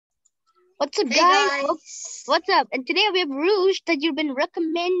What's up, Hey guys? guys. What's up? And today we have Rouge that you've been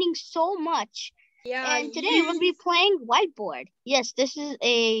recommending so much. Yeah, And today we're gonna be playing Whiteboard. Yes, this is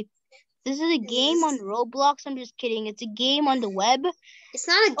a game on Roblox. I'm just kidding. It's a game on the web. It's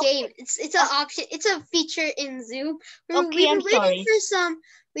not a game. Okay. It's an option. It's a feature in Zoom. Okay, I'm sorry.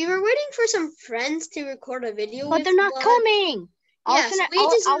 We were waiting for some friends to record a video But with, they're not coming. Yeah, so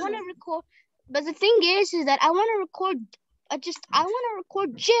I want to record. But the thing is that I want to record. I want to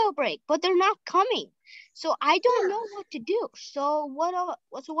record Jailbreak, but they're not coming. So I don't know what to do. So what are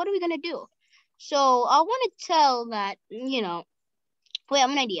we gonna do? So I want to tell that wait, I have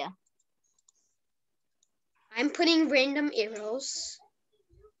an idea. I'm putting random arrows.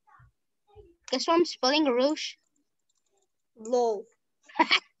 Guess what I'm spelling, Rouge? Lol.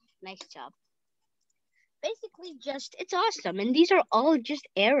 Nice job. Basically, it's awesome, and these are all just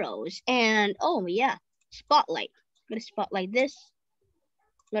arrows. And oh yeah, spotlight. I'm gonna spotlight this.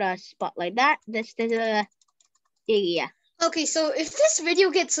 I'm gonna spotlight that. Yeah. Okay, so if this video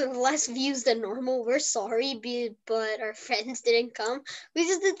gets less views than normal, we're sorry, but our friends didn't come. We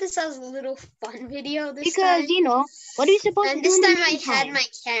just did this as a little fun video this time. Because, what are you supposed to do? And this time I had my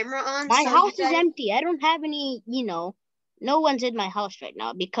camera on. My house is empty. I don't have any, no one's in my house right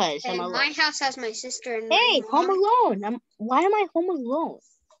now because I'm alone. My house has my sister and Hey, home alone. Why am I home alone?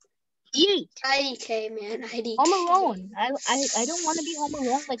 Yeet. IDK, man. IDK. Home alone. I don't want to be home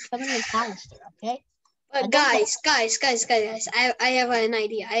alone like Kevin and Callister, okay? But guys, I have an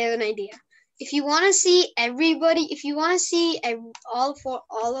idea. If you want to see everybody, if you want to see all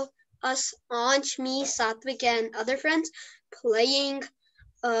of us, Anj, me, Satvik, and other friends playing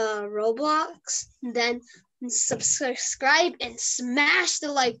Roblox, then subscribe and smash the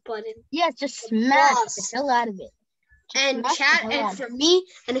like button. Yeah, just smash the hell out of it. And chat, and for me,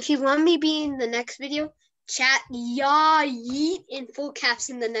 and if you want me to be in the next video, chat ya yeet in full caps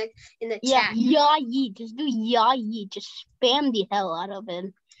in the chat. Yeah, ya yeet. Just do ya yeet. Just spam the hell out of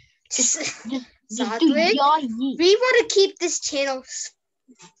it. Just do ya yeet. We want to keep this channel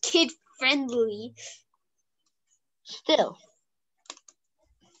kid friendly. Still.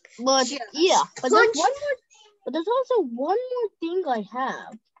 But yeah, but there's also one more thing I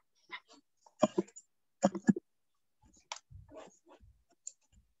have.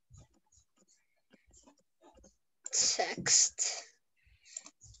 Text.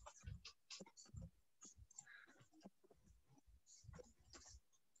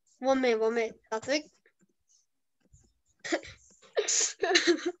 One minute, Satvik.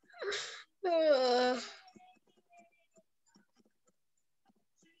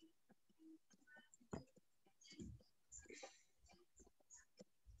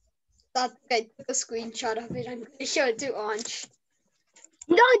 I took a screenshot of it. I'm going to show it to Anj.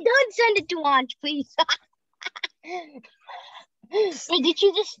 No, don't send it to Anj, please. Wait, did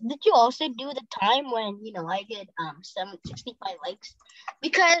you also do the time when I get 765 likes?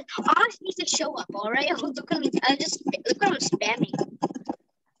 Because Anj needs to show up, all right? Look what I'm spamming.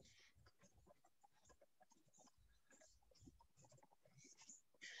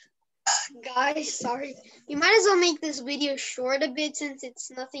 Guys, sorry. We might as well make this video short a bit since it's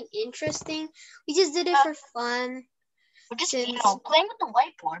nothing interesting. We just did it for fun. We're just playing with the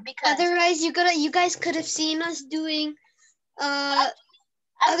whiteboard because otherwise you guys could have seen us doing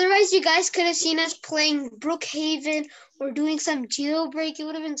otherwise you guys could have seen us playing Brookhaven or doing some Jailbreak. It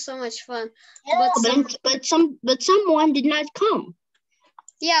would have been so much fun. Yeah, but someone did not come.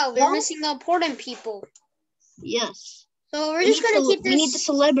 Yeah, we're missing the important people. Yes. So we're just gonna keep this. We need the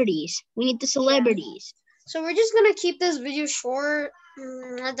celebrities. Yeah. So we're just gonna keep this video short,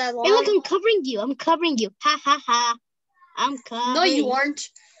 not that long. Hey, look, I'm covering you. Ha ha ha. I'm covering. No, you aren't.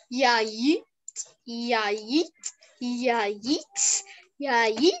 Yeah, yeet. Yeah, yeet. Yeah, yeet. Yeah,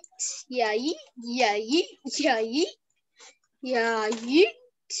 yeet. Yeah, yeet. Yeah, yeet. Yeah, yeet. Yeah, yeet.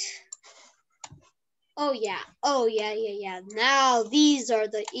 Oh yeah. Now these are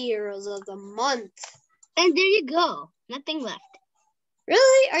the heroes of the month. And there you go. Nothing left.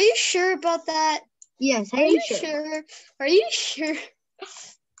 Really? Are you sure about that? Yes, Are you sure? Are you sure?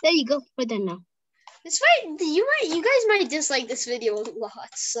 There you go. We're done now. That's right. You guys might dislike this video a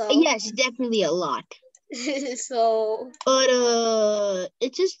lot. So yes, definitely a lot. So. But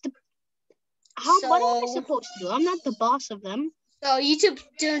it's just what am I supposed to do? I'm not the boss of them. So YouTube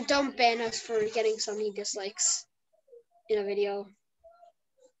don't ban us for getting so many dislikes in a video.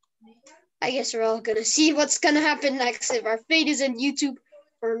 I guess we're all gonna see what's gonna happen next, if our fate is in YouTube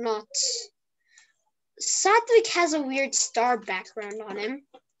or not. Satvik has a weird star background on him.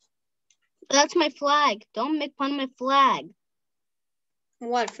 That's my flag. Don't make fun of my flag.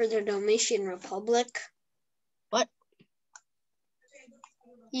 What, for the Dominican Republic? What?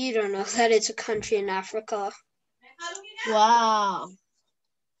 You don't know that it's a country in Africa. Wow.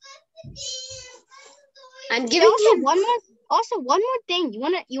 I'm Okay, giving also him one more thing.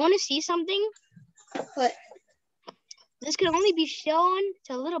 You wanna see something? what? This can only be shown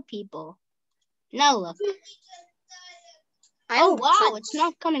to little people. Now look. I Oh will wow, punch. it's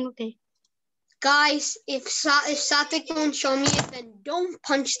not coming. Okay. Guys, if Satvik won't show me it, then don't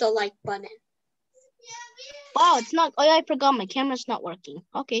punch the like button. Wow, it's not. Oh yeah, I forgot my camera's not working.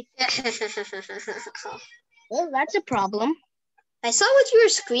 Okay. Well, that's a problem. I saw what you were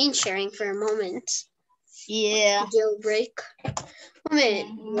screen sharing for a moment. Yeah. Jailbreak. One minute.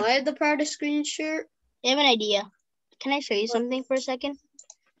 Mm-hmm. Why the part of screen share? I have an idea. Can I show you something for a second?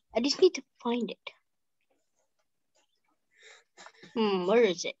 I just need to find it. Where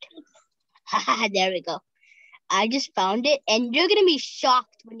is it? Haha, there we go. I just found it, and you're gonna be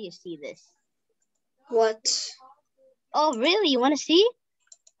shocked when you see this. What? Oh, really? You want to see?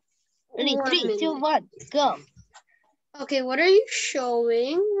 Ready? 3, 2, 1, go. Okay, what are you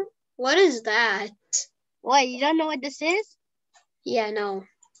showing? What is that? What? You don't know what this is? Yeah, no.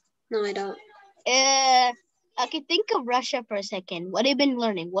 No, I don't. Okay, think of Russia for a second. What have you been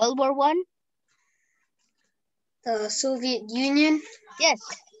learning? World War I? The Soviet Union? Yes,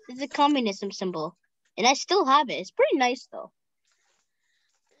 it's a communism symbol. And I still have it. It's pretty nice, though.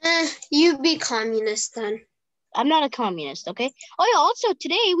 You be communist then. I'm not a communist, okay? Oh, yeah, also,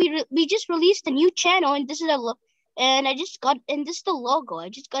 today we just released a new channel, and this is this is the logo. I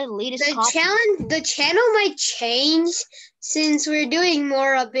just got the latest copy. The channel might change since we're doing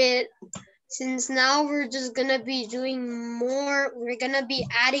more of it. Since now we're just gonna be doing more, we're gonna be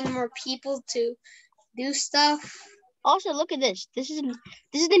adding more people to do stuff. Also, look at this. This is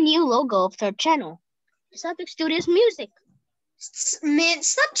the new logo of our channel. Satvik Studios Music. Man,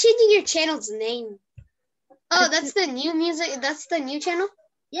 stop changing your channel's name. Oh, that's the new music. That's the new channel?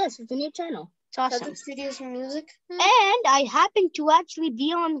 Yes, it's a new channel. It's awesome. Satvik's Studios Music. And I happen to actually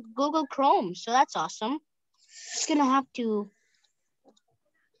be on Google Chrome, so that's awesome. Just gonna have to.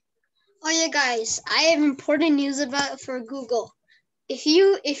 Oh yeah, guys, I have important news for Google. If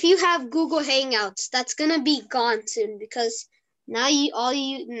you have Google Hangouts, that's gonna be gone soon because now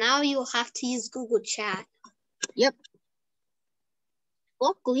you'll have to use Google Chat. Yep.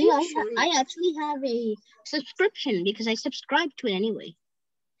 Luckily, I actually have a subscription because I subscribe to it anyway.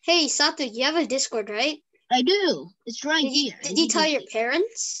 Hey, Satvik, you have a Discord, right? I do. It's right here. Did you tell your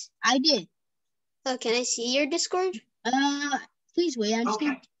parents? I did. Oh, can I see your Discord? Please wait. I'm just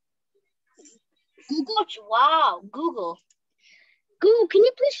gonna... Google. Wow, Google. Google, can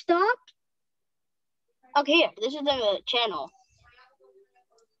you please stop? Okay, here. This is the channel.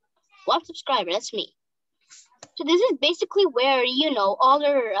 1 subscriber. That's me. So this is basically where, all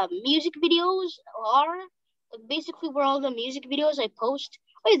their music videos are. Basically where all the music videos I post.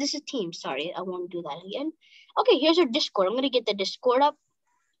 Oh, yeah, this is Teams. Sorry, I won't do that again. Okay, here's our Discord. I'm going to get the Discord up.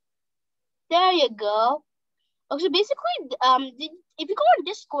 There you go. Okay, so basically, if you go on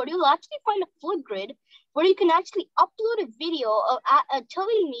Discord, you'll actually find a Flipgrid where you can actually upload a video of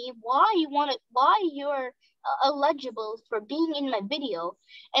telling me why you're eligible for being in my video.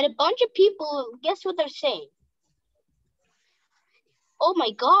 And a bunch of people, guess what they're saying? Oh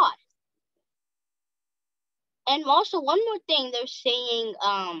my God. And also one more thing, they're saying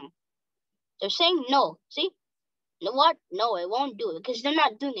no. See? You know what? No, I won't do it because they're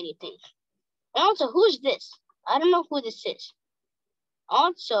not doing anything. And also, who's this? I don't know who this is.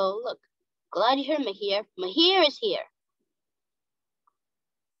 Also, look, glad you heard Mahir. Mahir is here.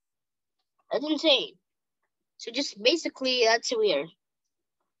 That's insane. So just basically, that's weird.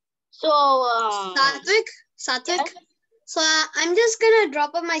 So, Satvik? Yeah? So I'm just gonna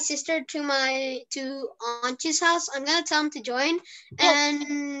drop off my sister to Auntie's house. I'm gonna tell him to join,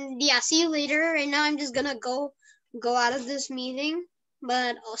 and yeah, see you later. Right now, I'm just gonna go out of this meeting,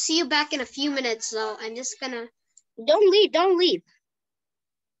 but I'll see you back in a few minutes. So I'm just gonna. Don't leave.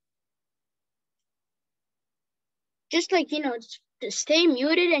 Just just stay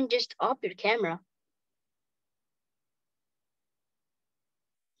muted and just off your camera.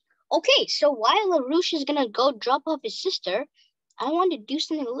 Okay, so while LaRouche is gonna go drop off his sister, I want to do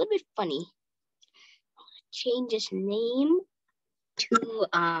something a little bit funny. I'm gonna change his name to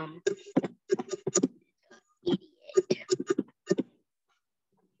idiot.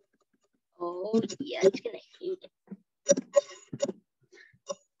 Oh yeah, it's gonna hate it.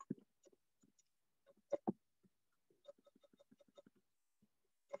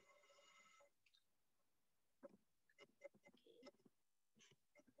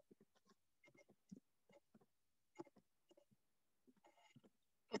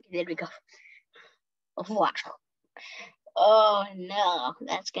 Okay, there we go. Oh, wow. Oh no,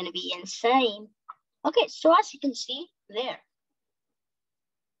 that's gonna be insane. Okay, so as you can see there.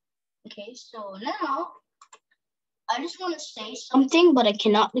 Okay, so now I just want to say something, but I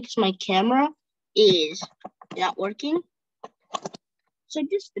cannot because my camera is not working. So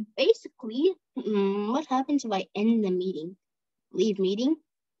just basically, what happens if I end the meeting? Leave meeting?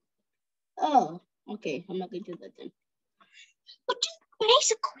 Oh, okay, I'm not gonna do that then. But just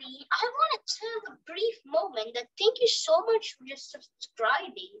basically, I want to take a brief moment that thank you so much for just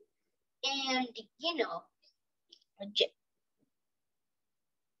subscribing and, you know,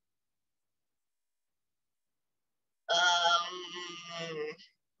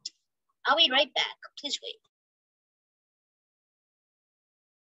 I'll be right back. Please wait.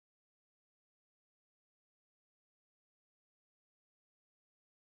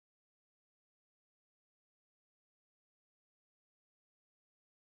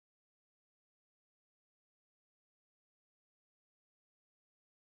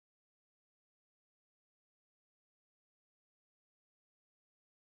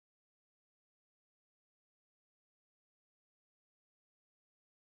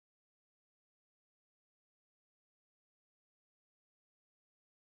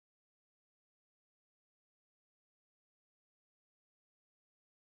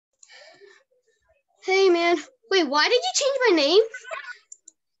 Hey, man. Wait, why did you change my name?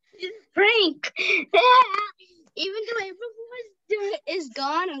 Prank. Even though my performance is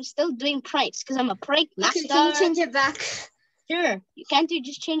gone, I'm still doing pranks because I'm a prank master. Okay, can you change it back? Sure. You can't you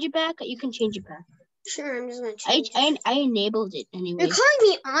just change it back? You can change it back. Sure, I'm just gonna change it. I enabled it anyway. You're calling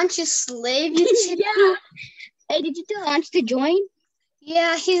me Ansh's slave, you chip. Yeah. Hey, did you tell Ansh to join?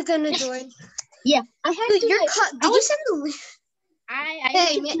 Yeah, he's gonna join. Yeah, I had Dude, to. Did you send the link?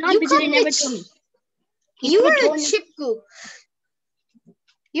 Hey, man, you never told me. You were a chip goo.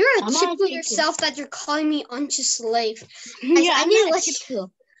 You're a chip goo yourself that you're calling me Ansh's slave. Guys, yeah, I need to let chip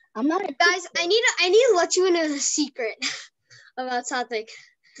goo. I'm not a guys. I need to let you in a secret about Satvik.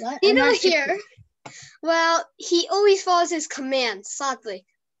 What? You know here. Well, he always follows his commands, Satvik.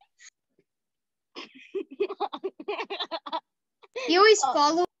 He always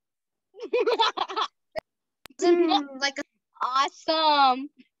follows him like a awesome.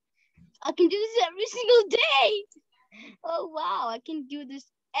 I can do this every single day. Oh wow, I can do this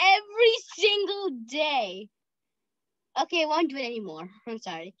every single day. Okay, I won't do it anymore. I'm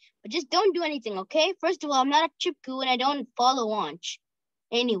sorry. But just don't do anything, okay? First of all, I'm not a chip goo and I don't follow Ansh.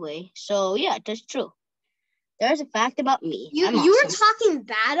 Anyway, so yeah, that's true. There's a fact about me. You were talking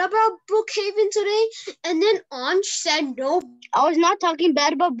bad about Brookhaven today, and then Ansh said no. I was not talking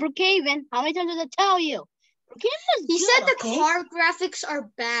bad about Brookhaven. How many times did I tell you? Brookhaven He said the car graphics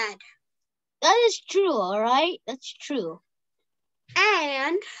are bad. That is true, all right? That's true.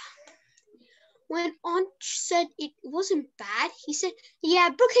 And when Ansh said it wasn't bad, he said, yeah,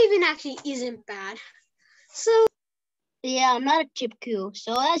 Brookhaven actually isn't bad. So yeah, I'm not a chip goo,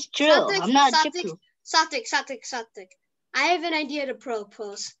 so that's true. I'm not a chip goo. Satvik. I have an idea to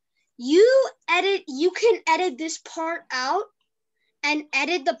propose. You can edit this part out and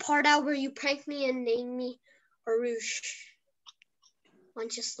edit the part out where you prank me and name me Arush.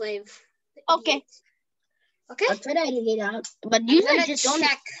 Ansh's slave. Okay. Okay. I'll try to edit it out. But you just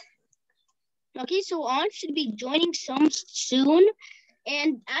check. Okay, so Ansh should be joining some soon.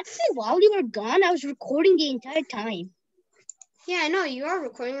 And actually, while you were gone, I was recording the entire time. Yeah, I know. You are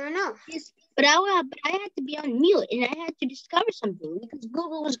recording right now. Yes, but I had to be on mute, and I had to discover something because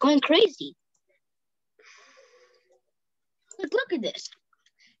Google was going crazy. Look at this.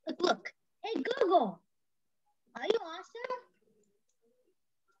 Look. Hey, Google. Are you awesome?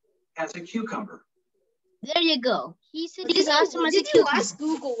 As a cucumber. There you go. He said he's awesome as a cucumber. What did you ask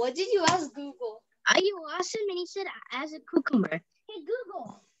Google? What did you ask Google? Are you awesome? And he said, as a cucumber. Hey,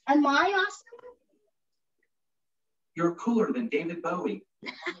 Google. Am I awesome? You're cooler than David Bowie,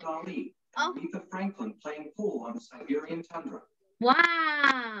 Ali, and Aretha Franklin playing pool on the Siberian tundra.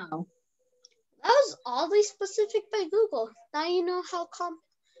 Wow. That was oddly specific by Google. Now you know how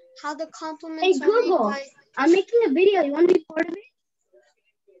the compliments are made by... I'm making a video. You want to be part of it?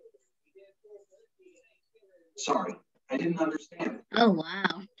 Sorry, I didn't understand. Oh,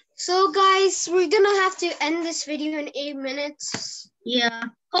 wow. So, guys, we're going to have to end this video in 8 minutes. Yeah.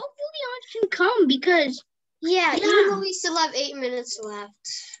 Hopefully Ansh can come because... Yeah, even though we still have 8 minutes left.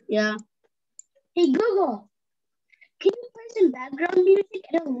 Yeah. Hey, Google, can you play some background music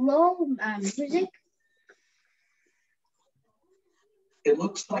at a low music? It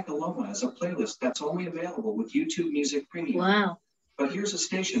looks like Aloma is a playlist that's only available with YouTube Music Premium. Wow. But here's a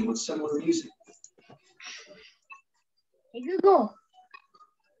station with similar music. Hey, Google.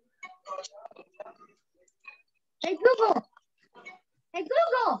 Hey Google. Hey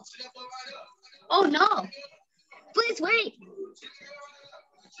Google. Oh no. Please wait.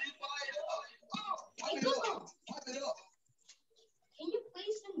 Hey Google. Can you play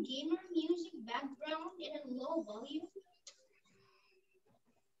some gamer music background in a low volume?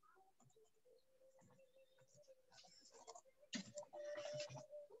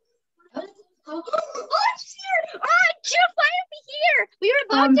 Oh, it's here! Oh, you're finally here! We were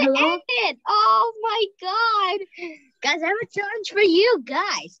about to Hello? end it! Oh my god! Guys, I have a challenge for you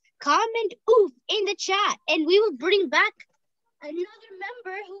guys. Comment oof in the chat and we will bring back another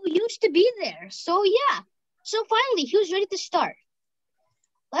member who used to be there. So yeah. So finally, who's ready to start?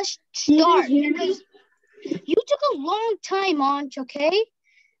 Let's start. Because you took a long time, Anj, okay?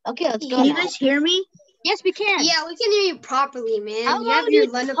 Okay, let's go Can you now. guys hear me? Yes, we can. Yeah, we can hear you properly, man. How You have long, your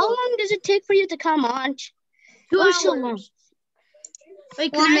how Lenovo. long does it take for you to come on? 2 Oh, hours. so long.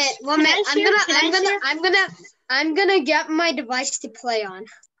 Wait, One minute. I'm gonna get my device to play on.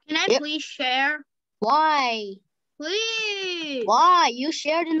 Can I Yep. please share? Why? Please. Why? You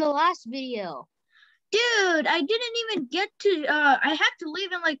shared in the last video. Dude, I didn't even get to, I had to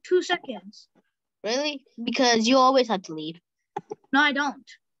leave in like 2 seconds. Really? Because you always have to leave. No, I don't.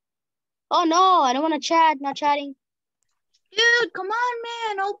 Oh no, I don't want to chat. Not chatting. Dude, come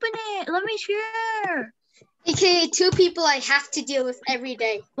on, man. Open it. Let me share. AKA 2 people I have to deal with every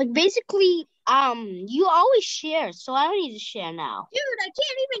day. Like basically, you always share, so I don't need to share now. Dude, I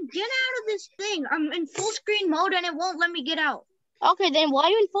can't even get out of this thing. I'm in full screen mode and it won't let me get out. Okay, then why are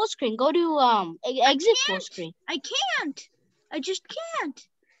you in full screen? Go to exit full screen. I can't. I just can't.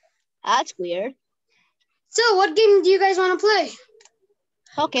 That's weird. So, what game do you guys want to play?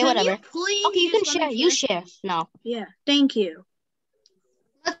 Okay, Can whatever. you please Okay, you can just let share. me You share now. Yeah, thank you.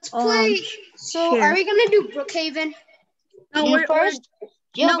 Let's play. So, share. are we gonna do Brookhaven? No, You we're first.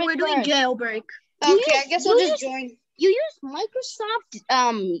 we're doing first. Jailbreak. You Okay, I use- guess you I'll just use- join. You use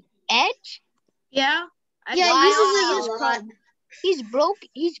Microsoft Edge? Yeah? Yeah, Wow. he uses it a lot. He's broke.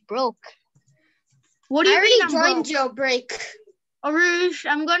 He's broke. What do I you mean already I'm joined broke? Jailbreak. Arush,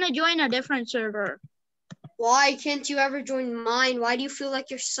 I'm gonna join a different server. Why can't you ever join mine? Why do you feel like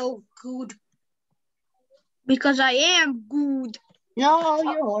you're so good? Because I am good. No,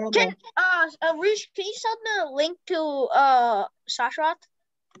 you're horrible. Arush, can you send the link to Sashrat?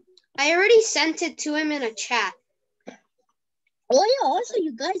 I already sent it to him in a chat. Oh yeah. Also,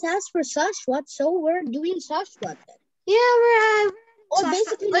 you guys asked for Sashwat, so we're doing Sashwat. Yeah, we're Or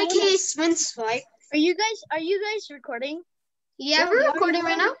basically, like he's Swin Swipe. Are you guys recording? Yeah, Yeah, we we're are recording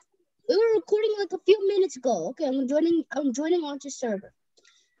right now. we were recording like a few minutes ago. Okay, I'm joining onto server.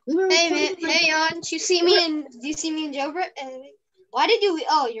 We were Hey man, recording, like- hey on. Do you see me in Jailbreak? Why did you?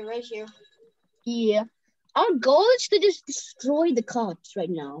 Oh, you're right here. Yeah. Our goal is to just destroy the cops right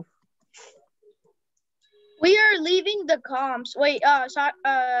now. We are leaving the comms. Wait,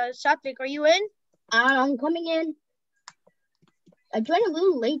 Satvik, are you in? I'm coming in. I joined a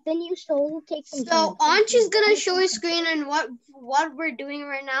little late than you, so it'll take some time. So Anch is gonna show his screen and what we're doing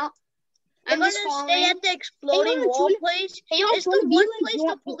right now. I'm I'm just gonna stay following. at the exploding Hey, wall Anj, place. Hey, It's the one place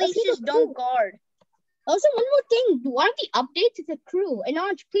the police don't guard. Also, one more thing. One of the updates is the crew. And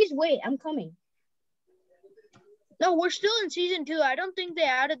Anj, please wait. I'm coming. No, we're still in season 2. I don't think they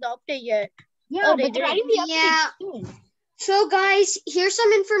added the update yet. Yeah, Oh, they but they're did. adding the update Yeah. soon. So guys, here's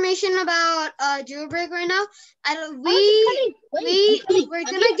some information about Jailbreak right now.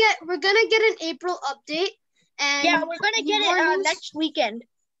 We're gonna get an April update, and Yeah, we're gonna get more it news. next weekend.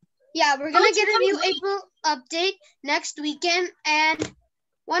 Yeah, we're gonna it's get a new coming. April update next weekend. And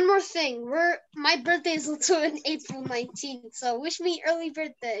one more thing, my birthday is also on April 19th, so wish me early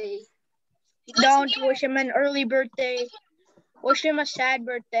birthday. Don't wish him an early birthday. Wish him a sad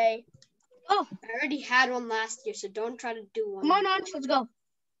birthday. Oh, I already had one last year, so don't try to do one. come on, Anj. Let's go.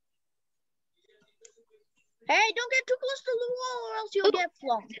 Hey, don't get too close to the wall or else you'll get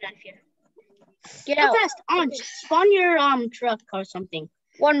flung. Get Go out. fast, Anj. Spawn your truck or something.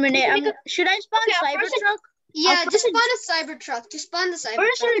 1 minute. Okay, Should I spawn okay, first Cybertruck? Yeah, Our just first- spawn a Cybertruck. Just spawn the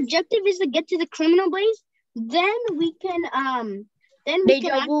First, our Cybertruck. objective is to get to the criminal base. Then we can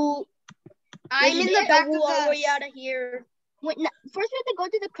Deja vu. I'm in the back of All the way the. out of here. Wait, no, first we have to go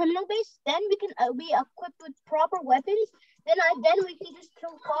to the criminal base. Then we can be equipped with proper weapons. Then we can just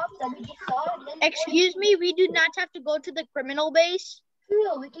kill cops that we just saw. And then Excuse me, we do not have to go to the criminal base.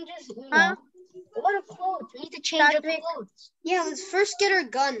 No, we can just Huh? a lot of clothes. We need to change our Sattvik. clothes. Yeah, let's first get our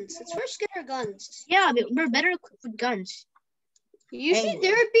guns. Yeah, we're better equipped with guns. Usually Anyway.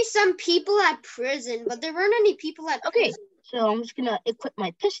 there would be some people at prison, but there weren't any people at Okay, prison. so I'm just gonna equip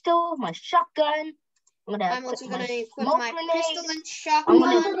my pistol, my shotgun. I'm I'm also gonna equip smoke my grenade. pistol and I'm shotgun.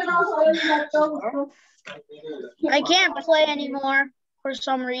 gonna I can't play anymore for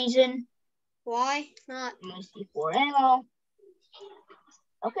some reason. Why not? My C4 ammo.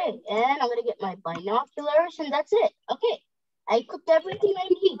 Okay, and I'm gonna get my binoculars, and that's it. Okay, I equipped everything I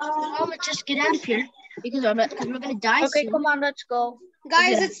need. Now let's just get out of here because we're gonna die Okay, soon. come on, let's go.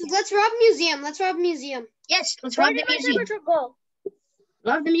 Guys, Okay. let's rob museum. Let's rob museum. Yes, let's Where rob did the my museum. Cybertruck go?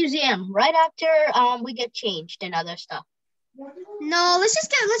 Rob the museum right after we get changed and other stuff. No, let's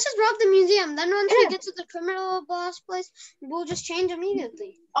just rob the museum. Then once we Yeah. get to the criminal boss place, we'll just change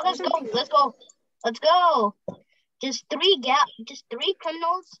immediately. Oh, let's go. Let's go. Just three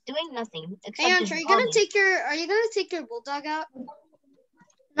criminals doing nothing. Hey, Ansh, are you gonna take your bulldog out?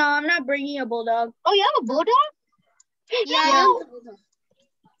 No, I'm not bringing a bulldog. Oh, you have a bulldog? Yeah, I No. have the bulldog.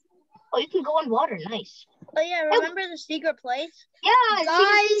 Oh, you can go in water. Nice. Oh yeah, remember the secret place? Yeah,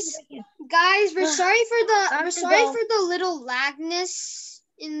 Guys, we're sorry for go. the little lagness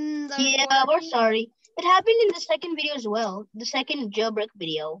in the. Yeah, we're sorry. It happened in the second video as well. The second jailbreak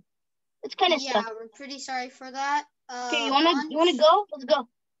video. It's kind of Yeah, stuck. we're pretty sorry for that. Okay, you wanna go? Let's go.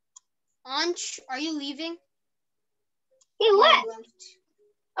 Ansh, are you leaving? He left.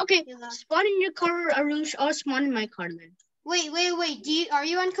 Okay, He left. spawn in your car, Arush. I'll spawn in my car then. Wait. Are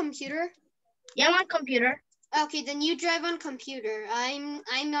you on computer? Yeah, I'm on computer. Okay, then you drive on computer. I'm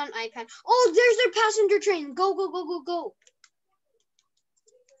on iPad. Oh, there's their passenger train. Go.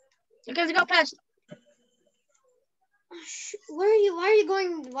 Okay, let's go past. Where are you? Why are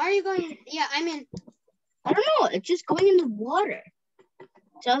you going? Yeah, I'm in. I don't know. It's just going in the water.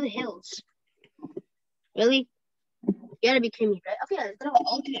 It's on the hills. Really? You gotta be kidding me, right? Okay, let's go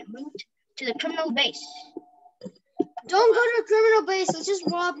alternate route to the criminal base. Don't go to a criminal base. Let's just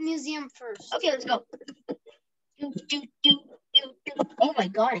rob museum first. Okay, let's go. Oh my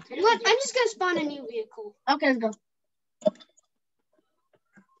god. What? I'm just gonna spawn a new vehicle. Okay, let's go.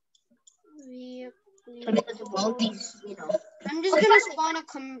 Because of all these, I'm just gonna spawn a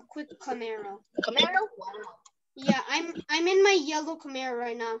quick Camaro. Camaro? Wow. Yeah, I'm in my yellow Camaro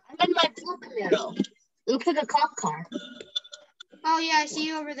right now. I'm in my blue Camaro. It looks like a cop car. Oh yeah, I see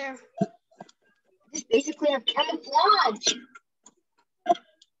you over there. This basically a camouflage.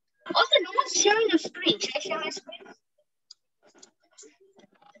 Also, no one's sharing their screen. Should I share my screen?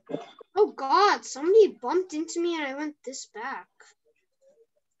 Oh god, somebody bumped into me and I went this back.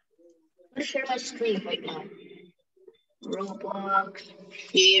 I'm gonna share my screen right now. Roblox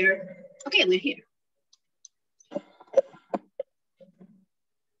here. Okay, we're here. Why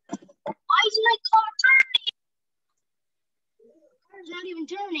is my car turning? The car's not even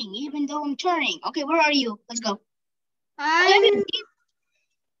turning, even though I'm turning. Okay, where are you? Let's go. I'm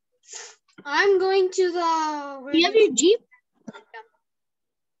going to the. Do you have your Jeep? Do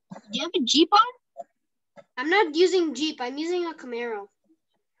you have a Jeep on? I'm not using Jeep. I'm using a Camaro.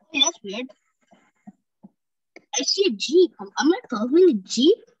 Hey, that's weird. I see a Jeep. Am I following a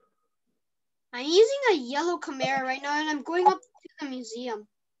Jeep? I'm using a yellow Camaro right now, and I'm going up to the museum.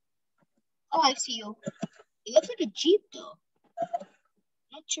 Oh, I see you. It looks like a Jeep, though.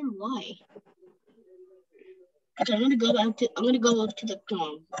 Not sure why. Okay, I'm gonna go up to the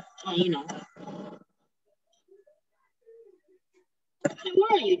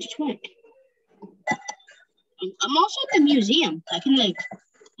Where are you? Just went. I'm also at the museum. I can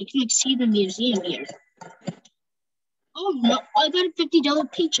see the museum here. Oh no! I got a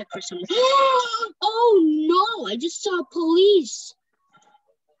 $50 paycheck for some reason. Oh no! I just saw police.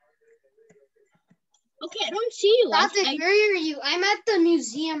 Okay, I don't see you. Where are you? I'm at the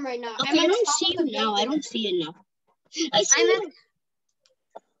museum right now. Okay, I don't see you now. I don't see you now. I see you.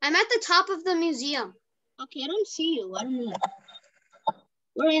 I'm at the top of the museum. Okay, I don't see you. I don't know.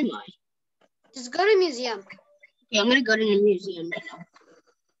 Where am I? Just go to museum. Okay, I'm gonna go to the museum now.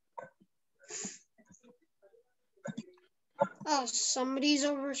 Oh, somebody's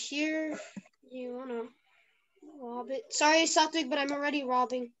over here. You wanna rob it? Sorry, Satvik, but I'm already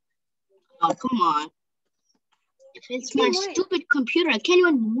robbing. Oh, come on. If it's my stupid computer, I can't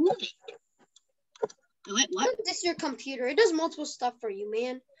even move it. Wait, what? This is your computer. It does multiple stuff for you,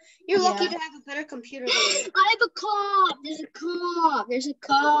 man. You're lucky to have a better computer than me. I have a cop. There's a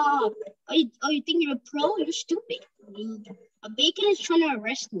cop. Oh, you think you're a pro? You're stupid. A bacon is trying to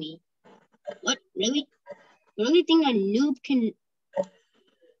arrest me. What? Really? The only thing a noob can...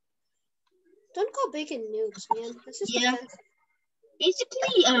 Don't call bacon noobs, man. That's just offensive.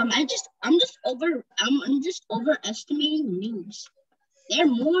 Basically, I'm just overestimating noobs. They're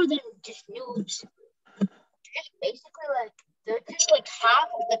more than just noobs. They're just like half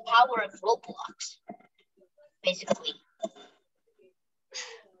of the power of Roblox. Basically.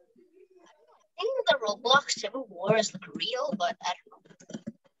 I think the Roblox Civil War is like real, but I don't know.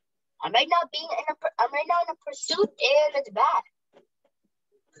 I'm right now in a pursuit, and it's bad.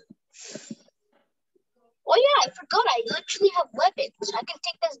 Oh yeah, I forgot. I literally have weapons. I can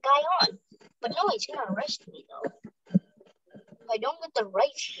take this guy on. But no, he's gonna arrest me though. If I don't get the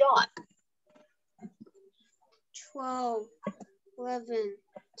right shot. 12, 11,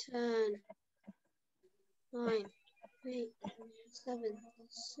 10, 9, 8, 7,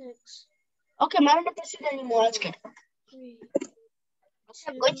 6. Okay, I'm not in a pursuit anymore. That's good. 3,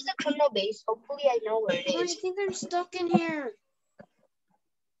 I'm going to the criminal base. Hopefully, I know where it I is. think I'm stuck in here.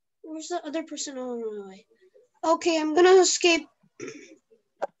 Where's the other person on my way? Okay, I'm gonna escape.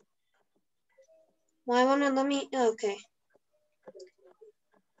 Why wanna let me? Okay.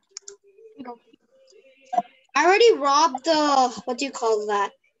 I already robbed the. What do you call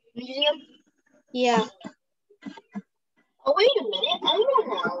that? Museum? Yeah. Oh, wait a minute. I don't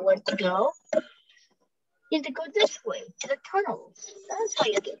know where to go. You have to go this way, to the tunnels. That's how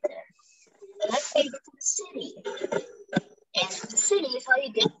you get there. That's how you get to the city. And the city is how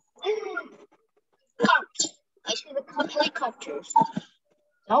you get cops. I see the helicopters.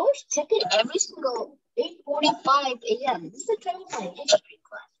 I always check it every single 8:45 a.m. This is a time of my history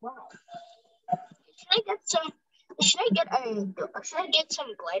class. Wow. Should I get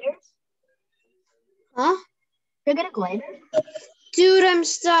some gliders? Huh? Should I get a glider? Dude, I'm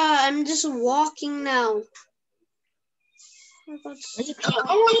stuck. I'm just walking now.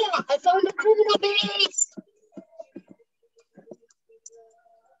 Oh, I found a criminal base.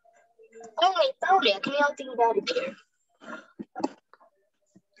 Oh, I found it. Can you all think about it here?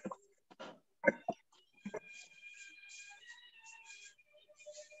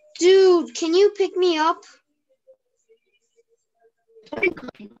 Dude, can you pick me up? Can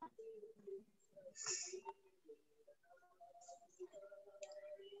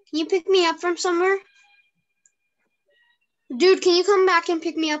you pick me up from somewhere? Dude, can you come back and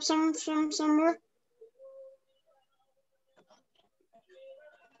pick me up from somewhere?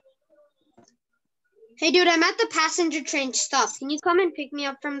 Hey, dude, I'm at the passenger train stop. Can you come and pick me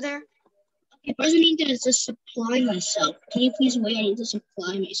up from there? Okay, first I need to just supply myself. Can you please wait? I need to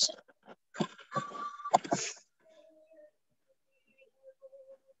supply myself.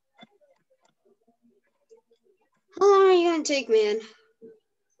 How long are you gonna take, man?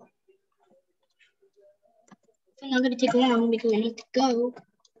 It's not gonna take long because I need to go.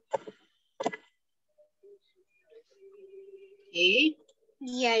 Okay.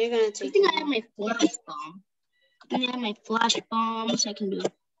 Yeah, you're gonna take. I think I have my flash bomb. I have my flash bombs. I can do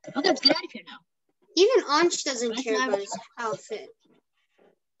it. Okay, let's get out of here now. Even Ansh doesn't care about his outfit.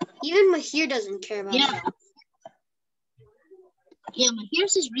 Even Mahir doesn't care about his outfit. Yeah,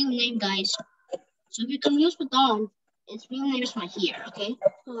 Mahir's his real name, guys. So if you confuse with Dawn, his real name is Mahir, okay?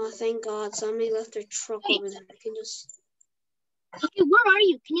 Oh, thank God. Somebody left their truck over there. I can just... Okay, where are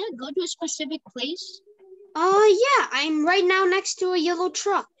you? Can you go to a specific place? Yeah. I'm right now next to a yellow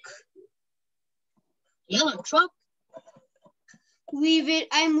truck. Yellow truck? Leave it.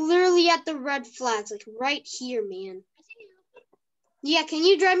 I'm literally at the red flags, like right here, man. Yeah, can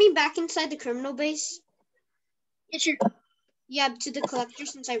you drive me back inside the criminal base? Yeah, sure. Yeah, to the collector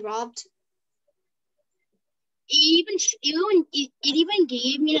since I robbed. It even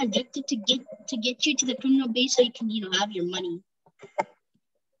gave me an objective to get you to the criminal base so you can have your money.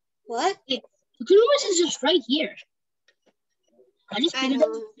 What? Okay, the criminal base is just right here. I just I put it know.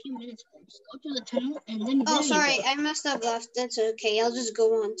 a few minutes ago. Just go to the tunnel and then. Oh, sorry, I must have left. That's okay. I'll just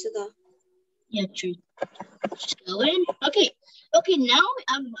go on to the. Yeah, true. Just go in. Okay. Now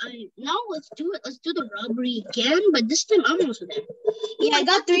now let's do it. Let's do the robbery again, but this time I'm also there. Yeah, I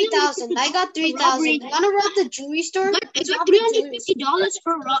got 3,000. I got 3,000. You wanna rob the jewelry store? I got $350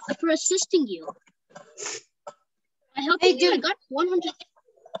 for assisting you. I helped you. Dude. I got 100.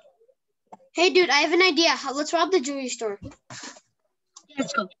 Hey, dude, I have an idea. Let's rob the jewelry store. Yeah,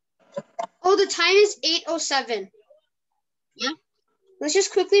 let's go. Oh, the time is 8:07. Yeah. Let's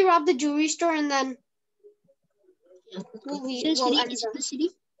just quickly rob the jewelry store and then. Yeah, It's in the city.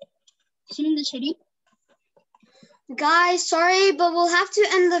 Is it in the city? Guys, sorry, but we'll have to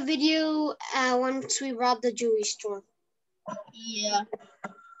end the video once we rob the jewelry store. Yeah.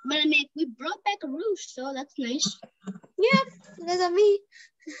 But I mean, we brought back a roof, so that's nice. Yeah, that's on me.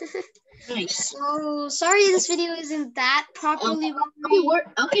 Nice. So sorry, this video isn't that properly. One more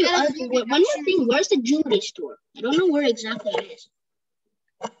thing. Where's the jewelry store? I don't know where exactly it is.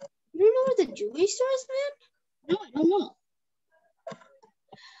 You don't know where the jewelry store is, man? No, I don't know.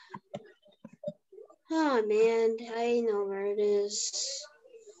 Oh man, I know where it is.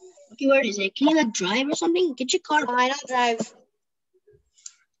 Okay, where is it? Can you drive or something? Get your car. Oh, I don't drive.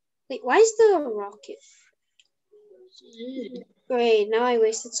 Wait, why is the rocket? Great, now I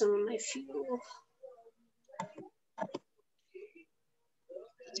wasted some of my fuel.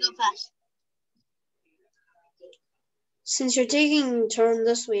 Let's go fast. Since you're taking a turn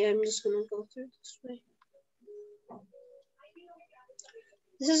this way, I'm just gonna go through this way.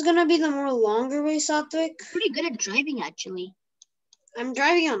 This is gonna be the more longer way, Satvik. Pretty good at driving, actually. I'm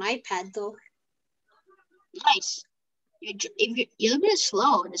driving on iPad though. Nice. You're a bit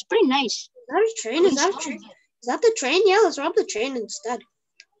slow. It's pretty nice. Is that a train? Is that a train? Is that the train? Yeah, let's rob the train instead.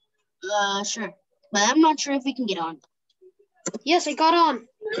 Sure. But I'm not sure if we can get on. Yes, I got on.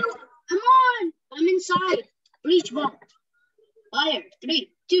 Come on! I'm inside. Reach ball. Fire.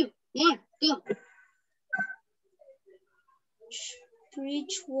 3, 2, 1, go.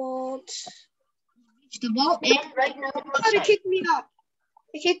 Reach Walt. Reach the ball and right now. Try to kick me out.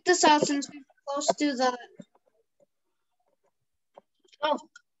 I kicked us out since we were close to the. Oh.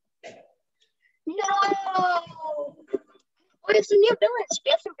 No! Oh, we have some new villains.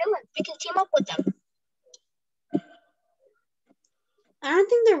 We can team up with them. I don't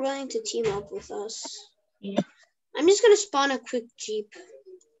think they're willing to team up with us. Yeah. I'm just gonna spawn a quick jeep.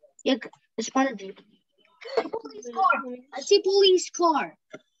 Yeah, spawn a jeep. Police car. I see police car.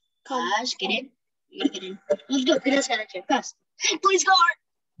 Come. Guys, get in. You gotta get in. Let's go. Get us out of here. Fast. Police car.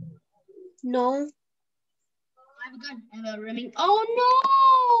 No. I have a gun. I have a rimming. Oh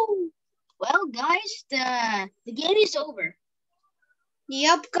no! Well, guys, the game is over.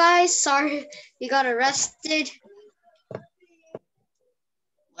 Yep, guys. Sorry, we got arrested.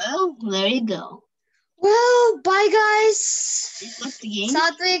 Well, there you go. Well, bye, guys. That's the game.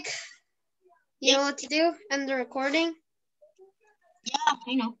 Satvik, you know what to do? End the recording. Yeah,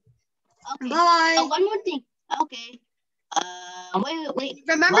 I know. Okay. Bye. Oh, one more thing. Okay. Wait.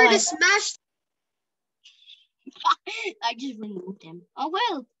 Remember Bye. to smash. I just removed him. Oh,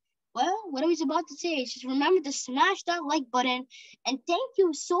 well. Well, what I was about to say is just remember to smash that like button. And thank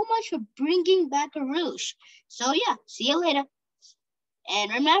you so much for bringing back a Rouge. So, yeah, see you later.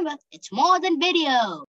 And remember, it's more than video.